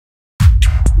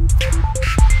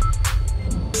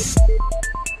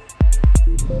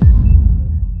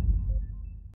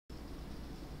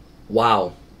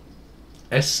Wow.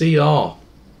 SCR.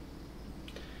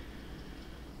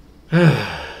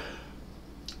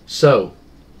 So,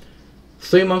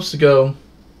 3 months ago,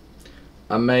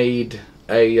 I made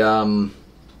a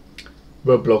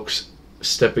Roblox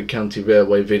Stepford County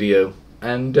Railway video,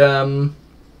 and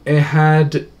it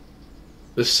had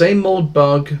the same old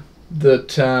bug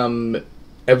that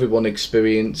everyone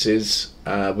experiences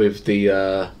with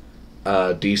the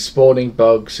despawning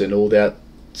bugs and all that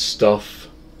stuff.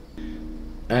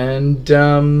 And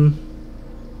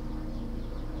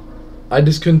I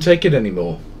just couldn't take it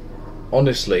anymore.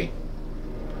 Honestly,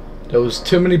 there was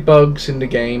too many bugs in the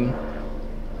game.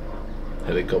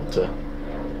 Helicopter.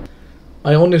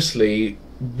 I honestly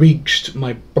reached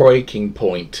my breaking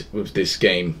point with this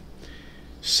game.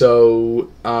 So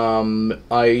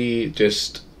I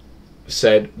just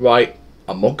said, right,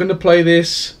 I'm not going to play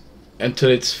this until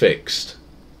it's fixed.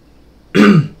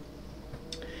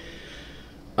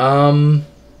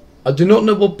 I do not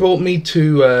know what brought me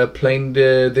to playing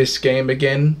this game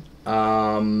again,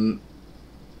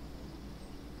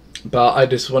 but I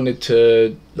just wanted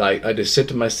to, I just said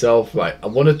to myself, right, I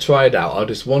want to try it out. I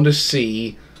just want to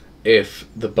see if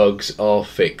the bugs are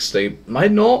fixed. They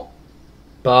might not,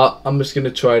 but I'm just going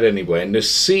to try it anyway and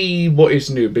just see what is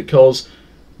new, because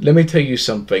let me tell you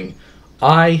something.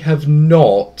 I have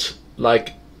not,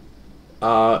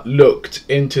 looked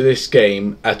into this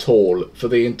game at all for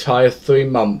the entire 3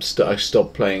 months that I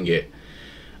stopped playing it.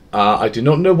 I do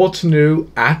not know what's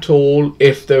new at all.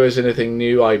 If there is anything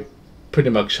new, I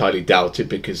pretty much highly doubt it,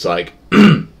 because I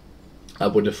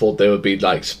would have thought they would be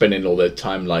spending all their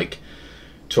time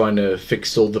trying to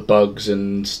fix all the bugs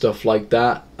and stuff like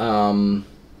that.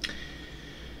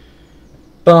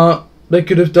 But they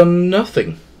could have done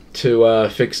nothing to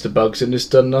fix the bugs and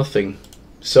just done nothing.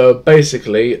 So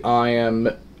basically, I am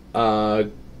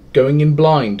going in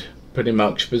blind, pretty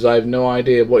much, because I have no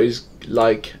idea what is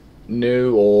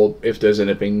new, or if there's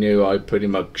anything new. I pretty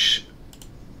much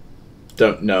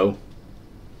don't know.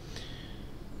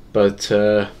 But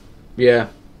yeah,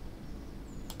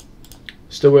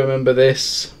 still remember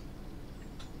this.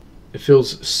 It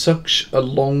feels such a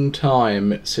long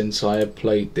time since I have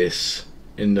played this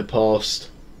in the past.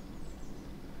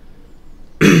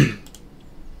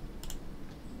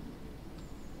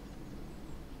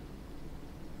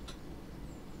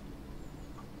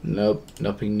 Nope,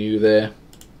 nothing new there.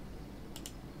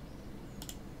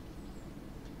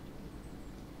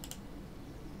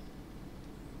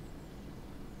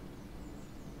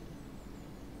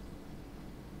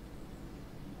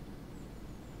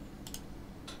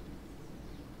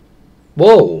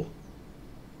 Whoa!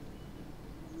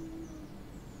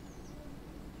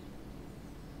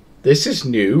 This is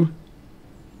new.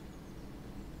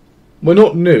 Well,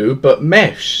 not new, but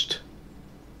meshed.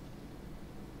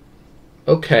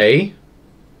 Okay.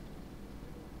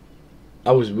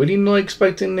 I was really not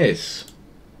expecting this.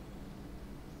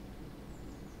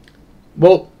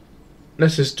 Well,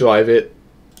 let's just drive it.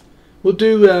 We'll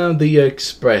do the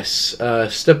express,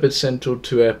 Stepford Central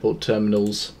to airport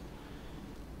terminals.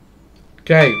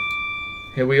 Okay,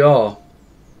 here we are.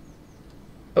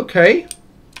 Okay.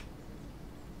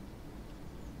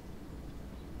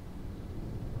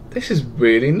 This is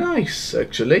really nice,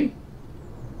 actually.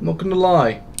 I'm not gonna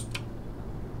lie.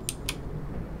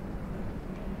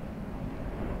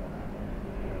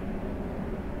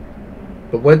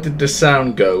 But where did the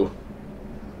sound go?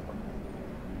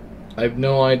 I have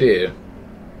no idea.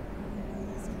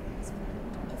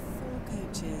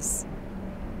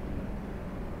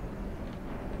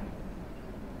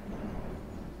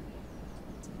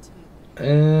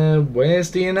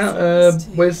 Where's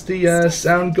the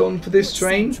sound gone for this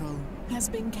train? Has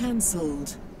been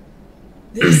cancelled.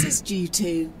 This is due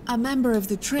to a member of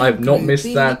the train I've not crew missed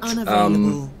being that.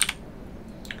 unavailable.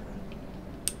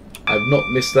 I've not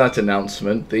missed that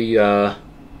announcement. The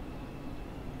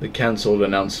cancelled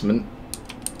announcement.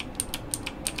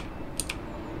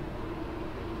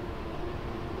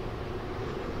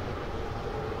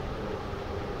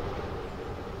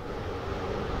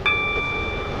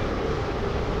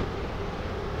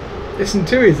 This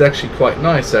interior is actually quite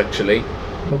nice, actually.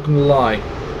 I'm not gonna lie.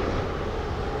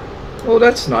 Oh,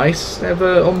 that's nice. They have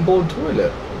an onboard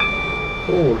toilet.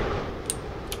 Cool.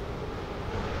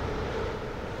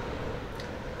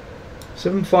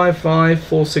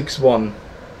 755461.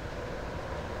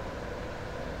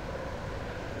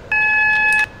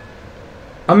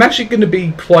 I'm actually going to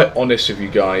be quite honest with you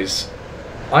guys.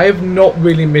 I have not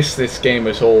really missed this game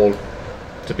at all,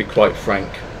 to be quite frank,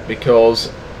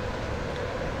 because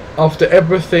after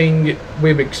everything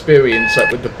we've experienced,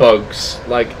 like with the bugs,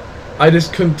 like, I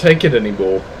just couldn't take it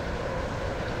anymore.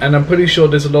 And I'm pretty sure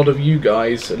there's a lot of you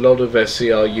guys, a lot of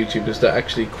SCR YouTubers that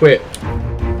actually quit.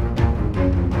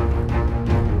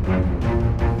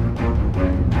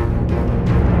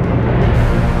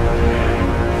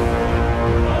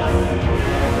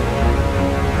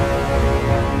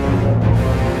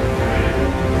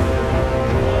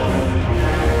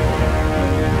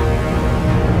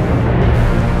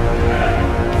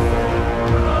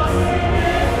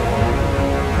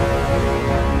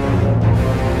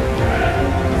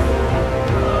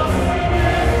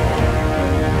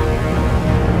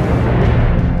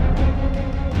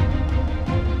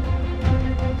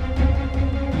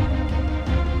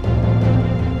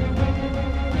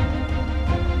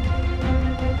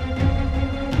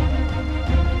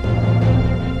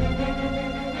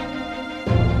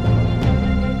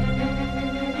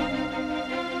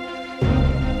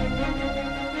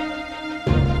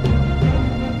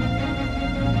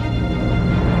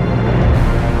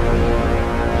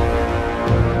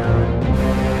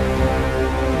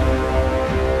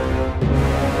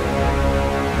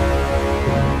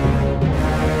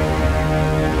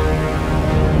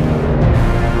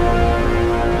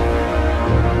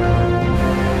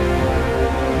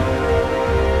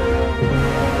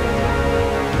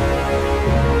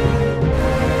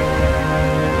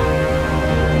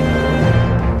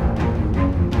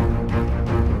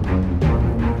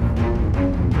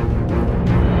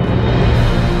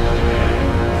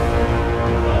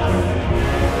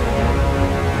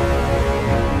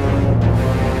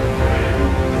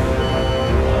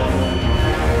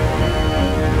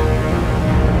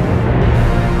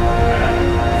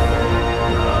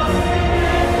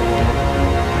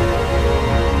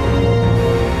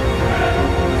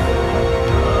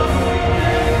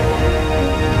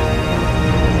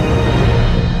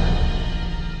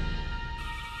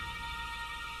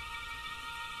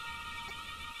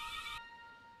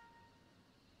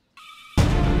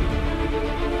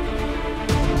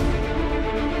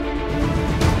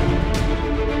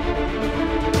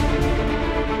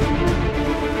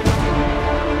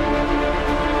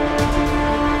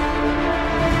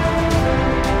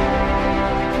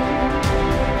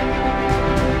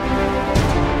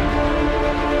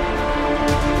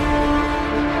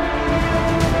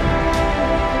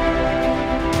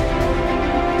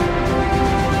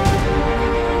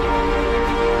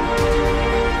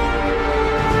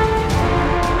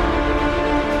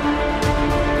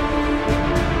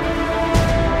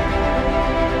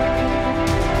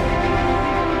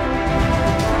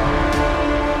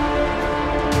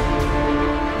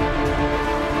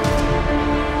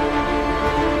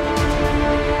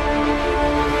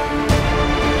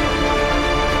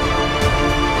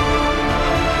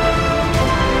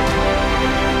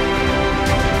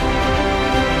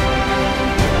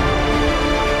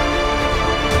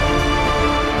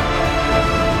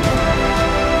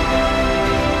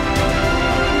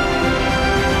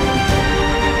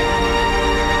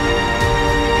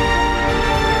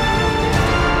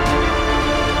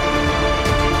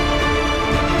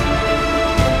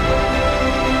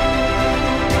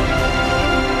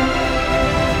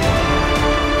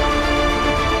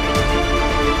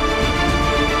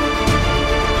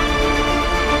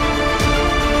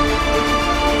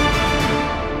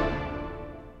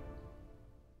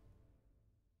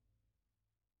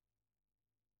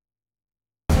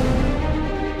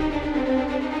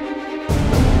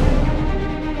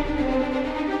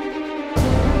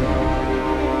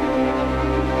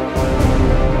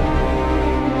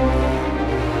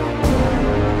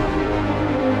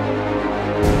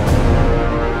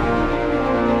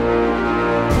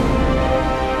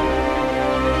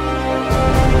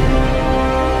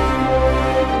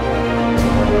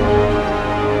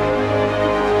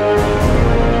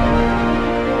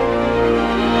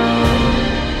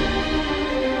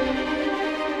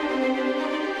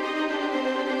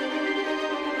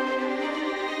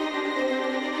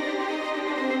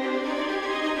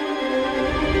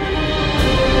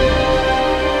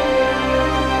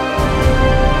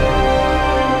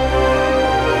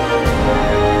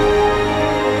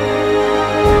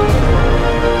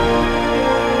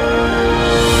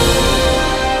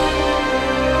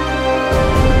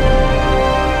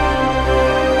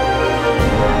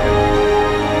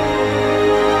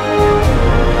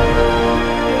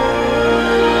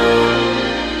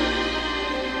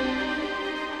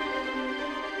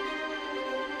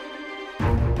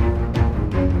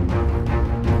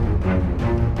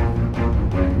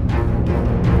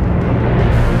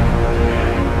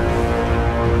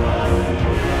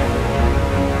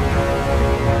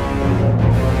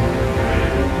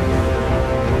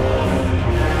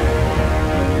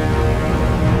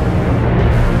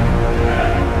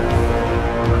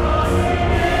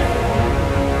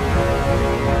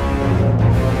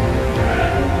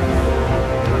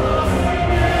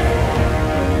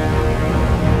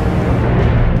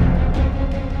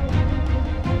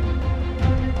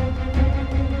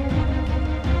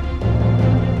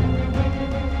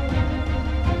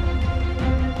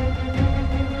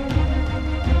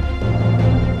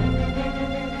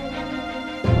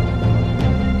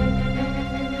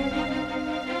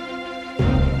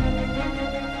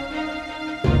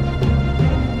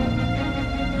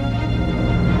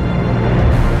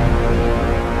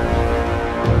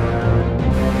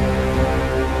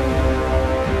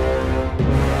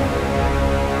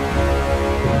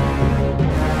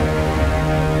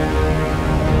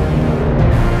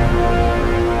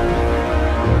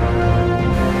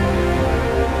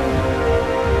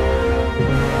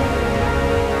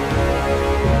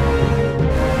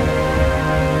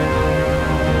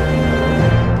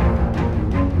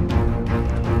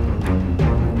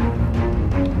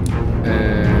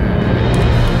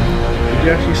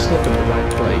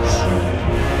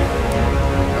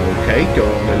 Okay, go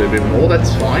on a little bit more,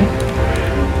 that's fine.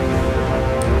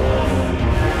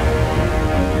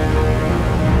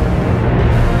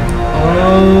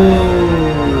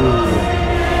 Oh,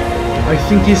 I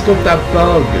think he's got that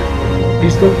bug.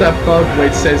 He's got that bug where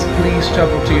it says, please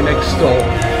travel to your next stop,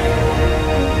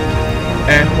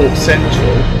 Airport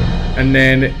Central, and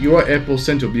then you're at Airport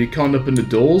Central, but you can't open the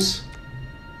doors.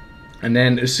 And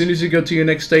then as soon as you go to your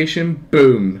next station,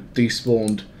 boom,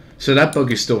 despawned. So that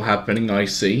bug is still happening, I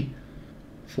see.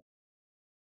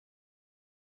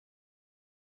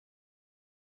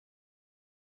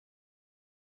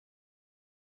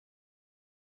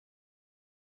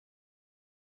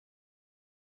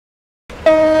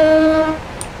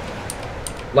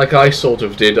 Like I sort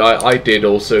of did, I did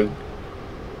also.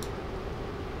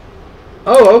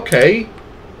 Oh, okay.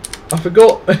 I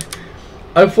forgot.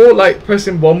 I thought like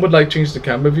pressing 1 would like change the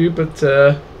camera view, but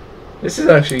this is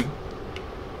actually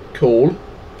cool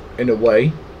in a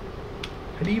way.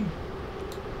 How do you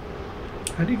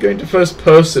go into first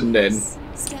person then?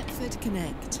 Stepford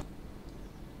Connect.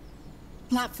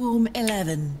 Platform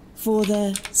 11 for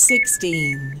the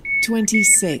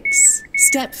 1626.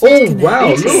 Stepford Connect. Wow,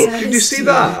 look, did you see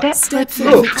that?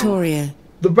 Stepford Victoria.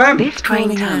 The ramp. This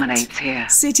train terminates here.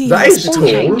 City That is Hospital.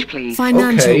 tall. Change, please.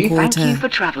 Financial Okay. Quarter. Thank you for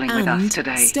travelling with us and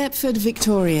today. Stepford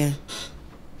Victoria.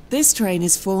 This train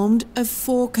is formed of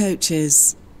 4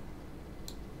 coaches.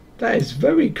 That is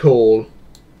very cool.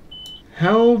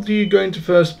 How do you go into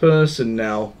first person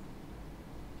now?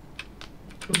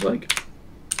 It was like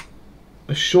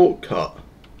a shortcut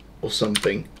or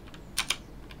something.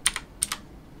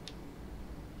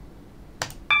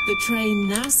 The train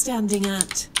now standing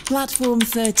at platform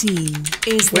 13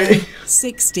 is Wait. the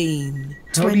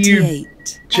 1628. How do you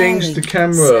change the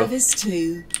camera? Service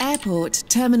to Airport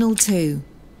Terminal 2.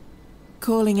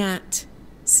 Calling at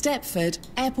Stepford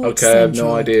Airport Okay, I have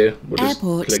Central. no idea. We'll just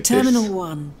Airport click Terminal this.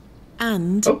 1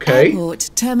 and Okay.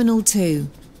 Airport Terminal 2.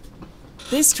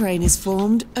 This train is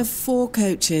formed of 4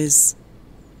 coaches.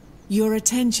 Your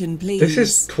attention, please. This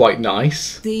is quite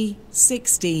nice. The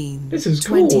 16. This is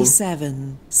cool.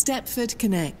 27. Stepford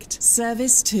Connect.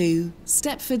 Service to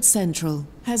Stepford Central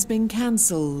has been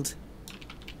cancelled.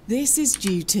 This is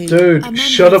due to Dude, a member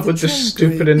shut of up with the train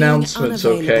stupid crew being announcements,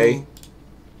 okay? unavailable.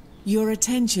 Your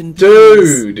attention,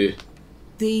 please. Dude!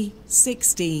 The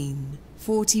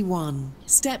 1641.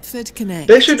 Stepford Connect.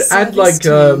 They should add Service like to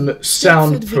Stepford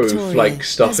soundproof Victoria like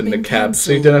stuff has in the been cab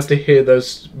so you don't have to hear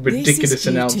those This is ridiculous due to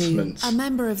announcements a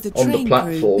member of the on the train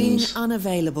crew being platforms.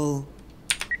 unavailable.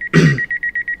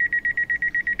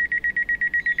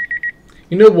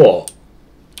 You know what?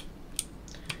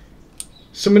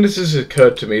 Something that has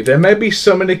occurred to me. There may be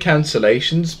so many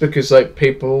cancellations because like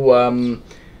people are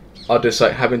just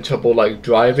like having trouble like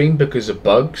driving because of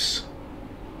bugs.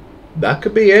 That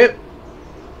could be it.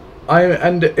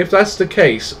 And if that's the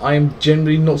case, I am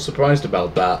generally not surprised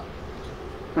about that.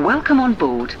 Welcome on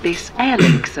board this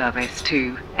Airlink service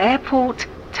to Airport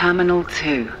Terminal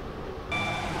 2.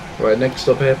 Right, next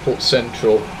up, Airport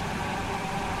Central.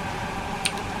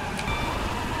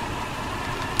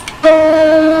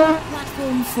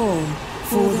 Platform 4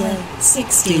 for the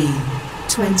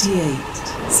 1628.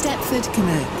 Stepford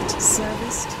Connect.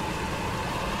 Serviced.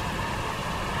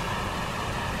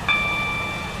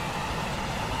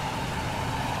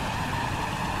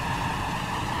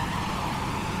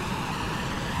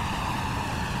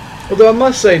 Although I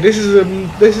must say, this is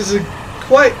a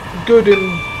quite good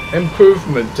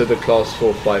improvement to the Class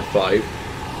 455.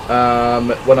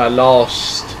 When I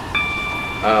last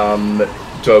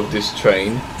drove this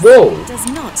train. Whoa! Does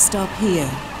not stop here.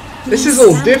 This Please is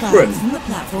all stand back different. from the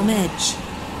platform edge.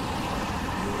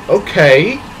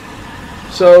 Okay.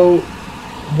 So,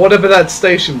 whatever that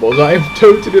station was, I have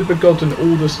totally forgotten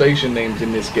all the station names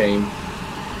in this game.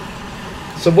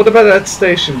 So whatever that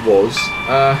station was,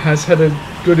 has had a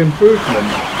good improvement.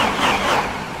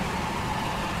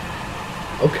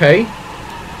 Okay.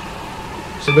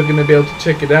 So we're going to be able to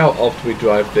check it out after we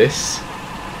drive this.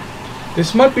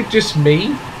 This might be just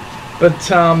me, but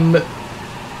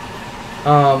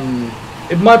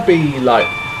it might be like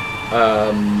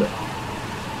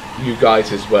you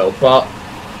guys as well. But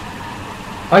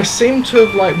I seem to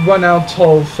have like run out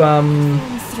of Platform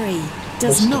 3 does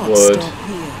what's the not word? stop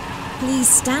here. Please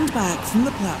stand back from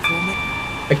the platform.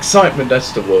 excitement.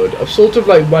 That's the word. I've sort of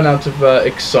like run out of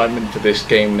excitement for this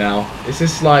game now. It's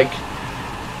just like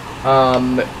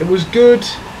it was good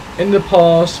in the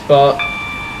past, but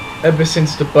ever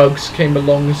since the bugs came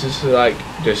along, it's just like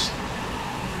just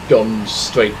gone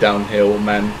straight downhill,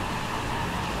 man.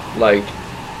 Like,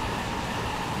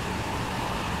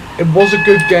 it was a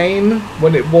good game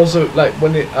when it was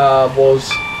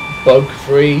was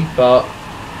bug-free, but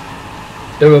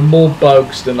there are more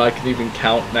bugs than I can even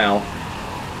count now.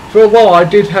 For a while, I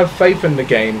did have faith in the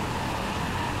game.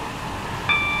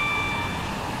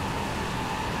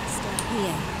 Stop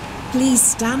here. Please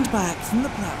stand back from the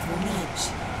platform edge.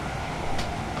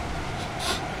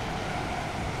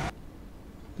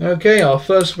 Okay, our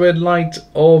first red light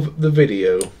of the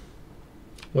video.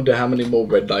 Wonder how many more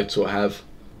red lights we'll have.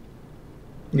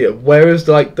 Yeah, where is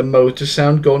like the motor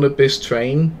sound gone at this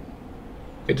train?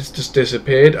 It has just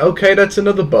disappeared. Okay, that's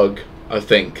another bug, I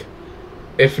think.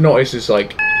 If not, it's just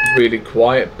like really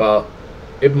quiet, but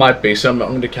it might be, so I'm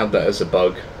going to count that as a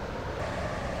bug.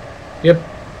 Yep,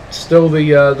 still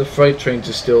the freight trains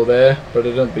are still there, but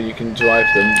I don't think you can drive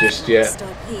them just yet.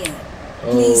 Stop here.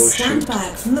 Oh, Please stand shoot.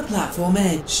 back from the platform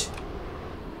edge.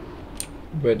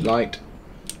 Red light.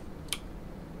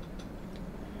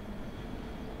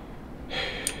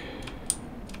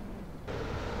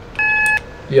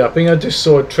 Yeah, I think I just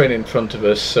saw a train in front of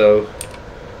us, so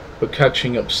we're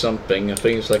catching up something. I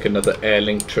think it's like another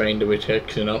Airlink train that we're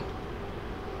catching up.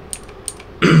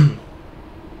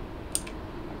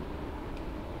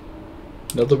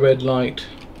 Another red light.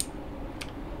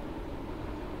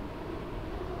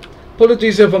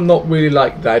 Apologies if I'm not really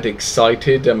like that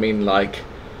excited. I mean, like,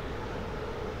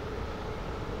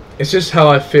 it's just how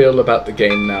I feel about the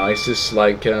game now. It's just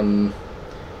like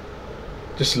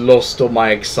just lost all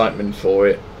my excitement for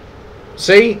it.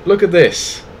 See, look at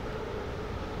this.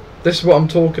 This is what I'm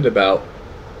talking about.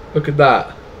 Look at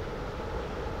that.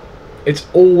 It's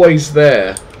always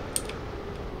there.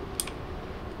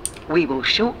 We will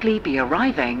shortly be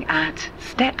arriving at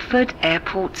Stepford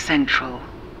Airport Central.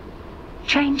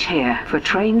 Change here for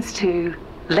trains to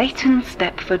Leighton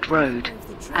Stepford Road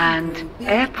and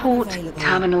Airport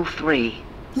Terminal 3.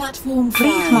 Platform 5.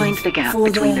 Please mind the gap for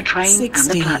between the train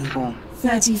 16, and the platform.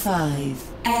 35.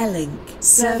 Airlink.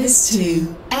 Service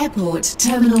to Airport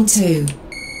Terminal 2. Got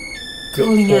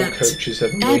Calling 4 at coaches,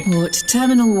 haven't we? Airport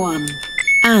Terminal 1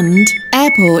 and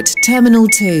Airport Terminal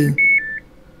 2.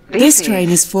 This train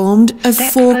is formed of 4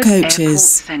 Stepford Airport coaches.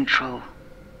 Central.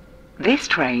 This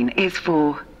train is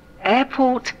for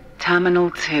Airport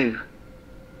Terminal 2.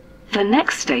 The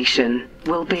next station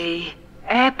will be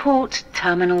Airport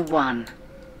Terminal 1.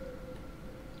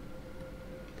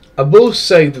 I will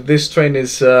say that this train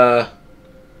is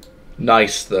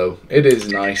nice, though. It is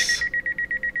nice.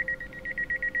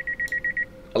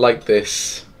 I like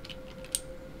this.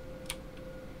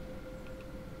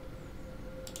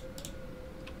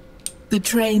 The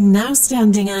train now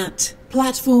standing at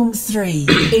Platform 3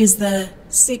 is the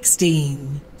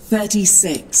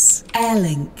 1636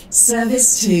 Airlink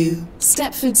service to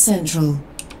Stepford Central.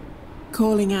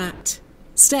 Calling at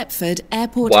Stepford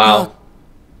Airport Wow. Park.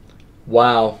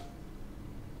 Wow.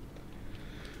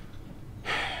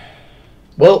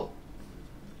 Well,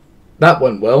 that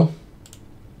went well.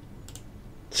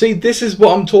 See, this is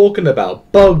what I'm talking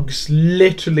about. Bugs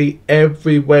literally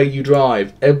everywhere you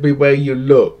drive, everywhere you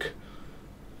look,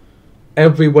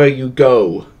 everywhere you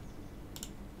go.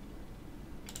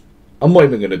 I'm not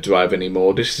even going to drive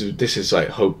anymore. This is like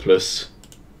hopeless.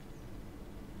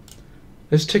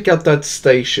 Let's check out that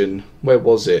station. Where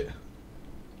was it?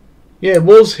 Yeah, it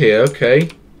was here. Okay.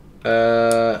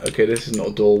 Okay, this is not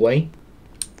a doorway.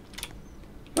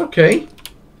 Okay.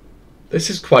 This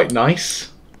is quite nice.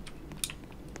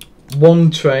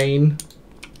 1 train.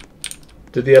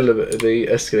 Do the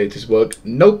escalators work?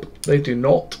 Nope, they do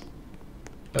not.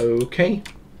 Okay.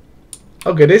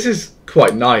 Okay, this is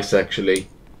quite nice actually.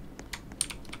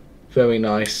 Very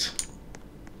nice.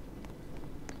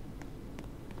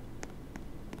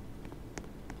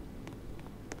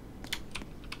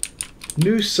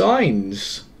 New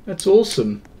signs. That's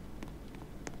awesome.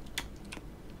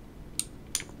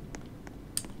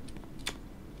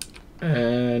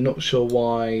 Not sure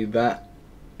why that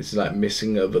is like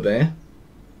missing over there.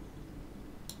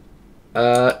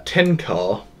 10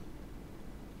 car.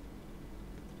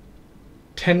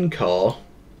 10 car.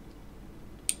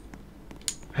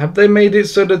 Have they made it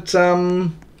so that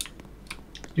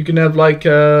you can have like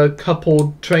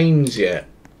coupled trains yet?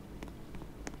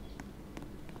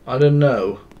 I don't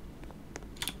know.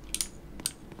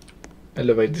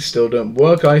 Elevators still don't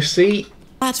work, I see.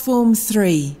 Platform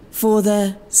 3 for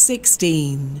the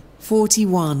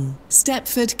 1641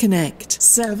 Stepford Connect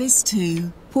service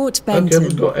to Port Benton. Okay,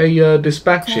 we've got a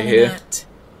dispatcher Calling here. at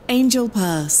Angel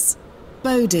Pass,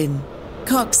 Bowden,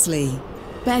 Coxley,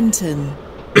 Benton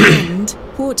and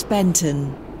Port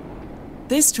Benton.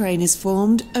 This train is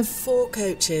formed of 4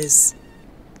 coaches.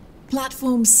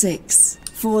 Platform 6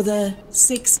 for the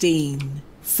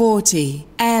 1640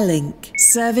 Airlink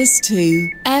service to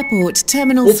Airport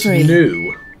Terminal What's 3.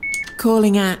 new?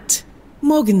 calling at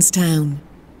Morganstown,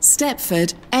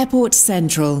 Stepford Airport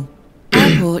Central,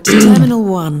 Airport Terminal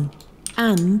 1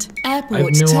 and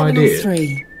Airport no Terminal idea.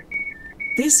 3.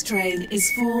 This train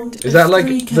is formed Is that of like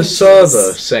 3 the coaches.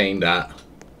 server saying that?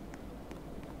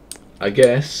 I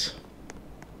guess.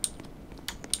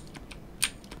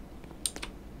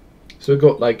 So we've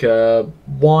got like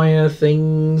wire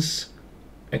things,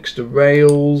 extra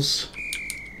rails,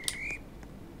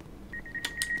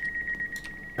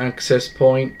 access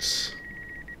points.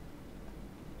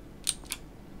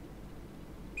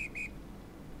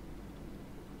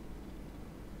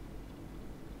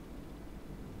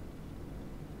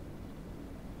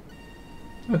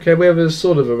 Okay, we have a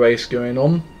sort of a race going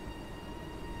on.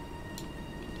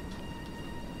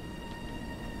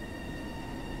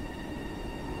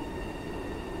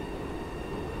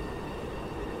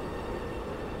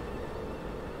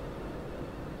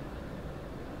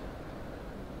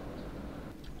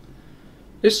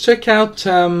 Let's check out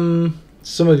some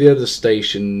of the other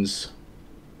stations.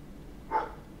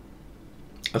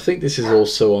 I think this is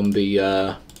also on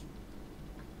the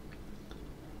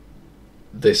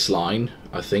this line,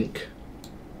 I think.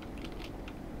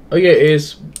 Oh yeah, it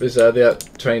is. The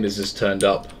train has just turned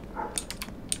up.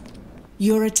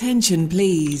 Your attention,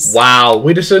 please. Wow,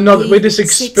 we just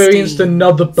experienced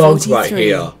another bug right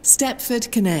here.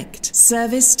 Stepford Connect,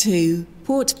 Service 2,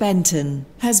 Port Benton,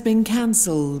 has been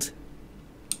cancelled.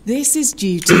 This is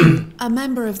due to a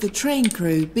member of the train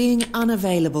crew being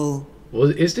unavailable.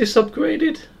 Well, is this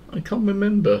upgraded? I can't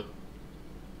remember.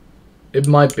 It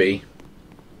might be.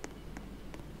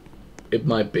 It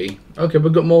might be. Okay,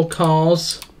 we've got more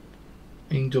cars.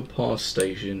 Angel Pass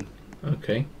Station.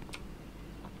 Okay.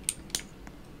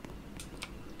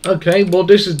 Okay, well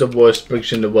this is the worst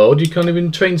bridge in the world. You can't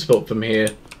even train spot from here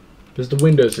because the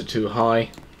windows are too high.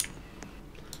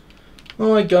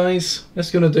 Alright guys,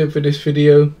 that's going to do it for this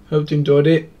video. Hope you enjoyed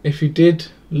it. If you did,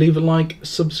 leave a like,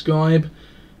 subscribe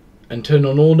and turn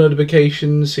on all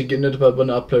notifications so you get notified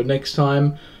when I upload next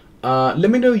time.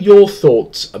 Let me know your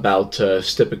thoughts about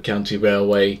Stepford County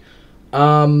Railway.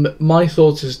 My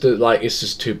thoughts is that like it's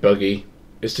just too buggy.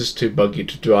 It's just too buggy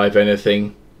to drive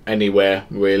anything anywhere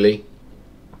really.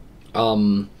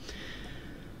 Very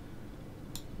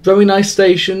nice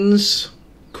stations,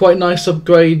 quite nice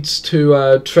upgrades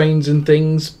to trains and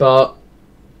things, but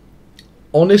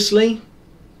honestly,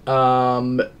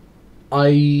 I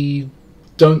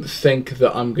don't think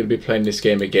that I'm going to be playing this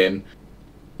game again.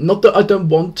 Not that I don't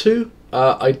want to,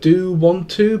 I do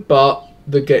want to, but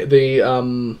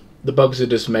the bugs are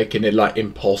just making it like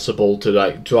impossible to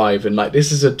like drive, and like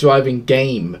this is a driving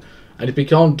game, and if you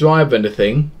can't drive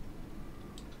anything,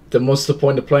 then what's the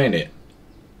point of playing it?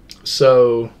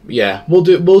 So yeah,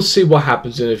 we'll see what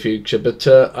happens in the future, but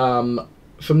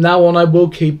from now on I will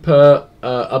keep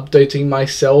updating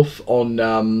myself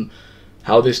on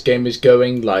how this game is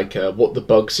going, like what the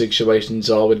bug situations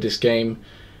are with this game.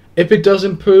 If it does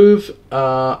improve,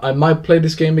 I might play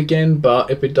this game again,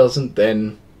 but if it doesn't,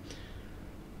 then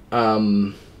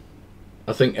I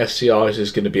think SCR is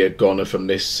just going to be a goner from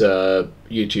this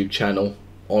YouTube channel,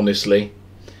 honestly.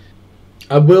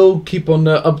 I will keep on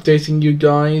updating you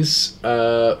guys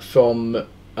from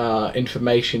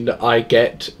information that I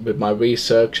get with my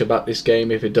research about this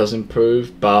game if it does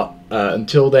improve, but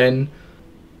until then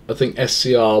I think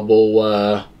SCR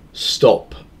will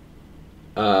stop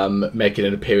making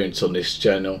an appearance on this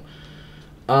channel.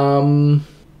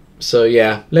 So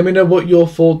yeah, let me know what your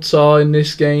thoughts are in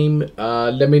this game.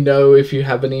 Let me know if you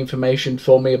have any information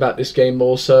for me about this game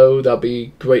also. That'll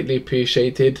be greatly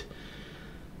appreciated.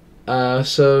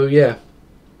 So yeah.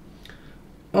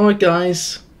 Alright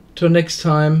guys, till next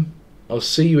time, I'll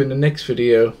see you in the next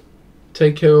video.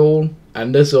 Take care all,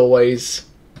 and as always,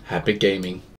 happy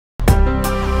gaming.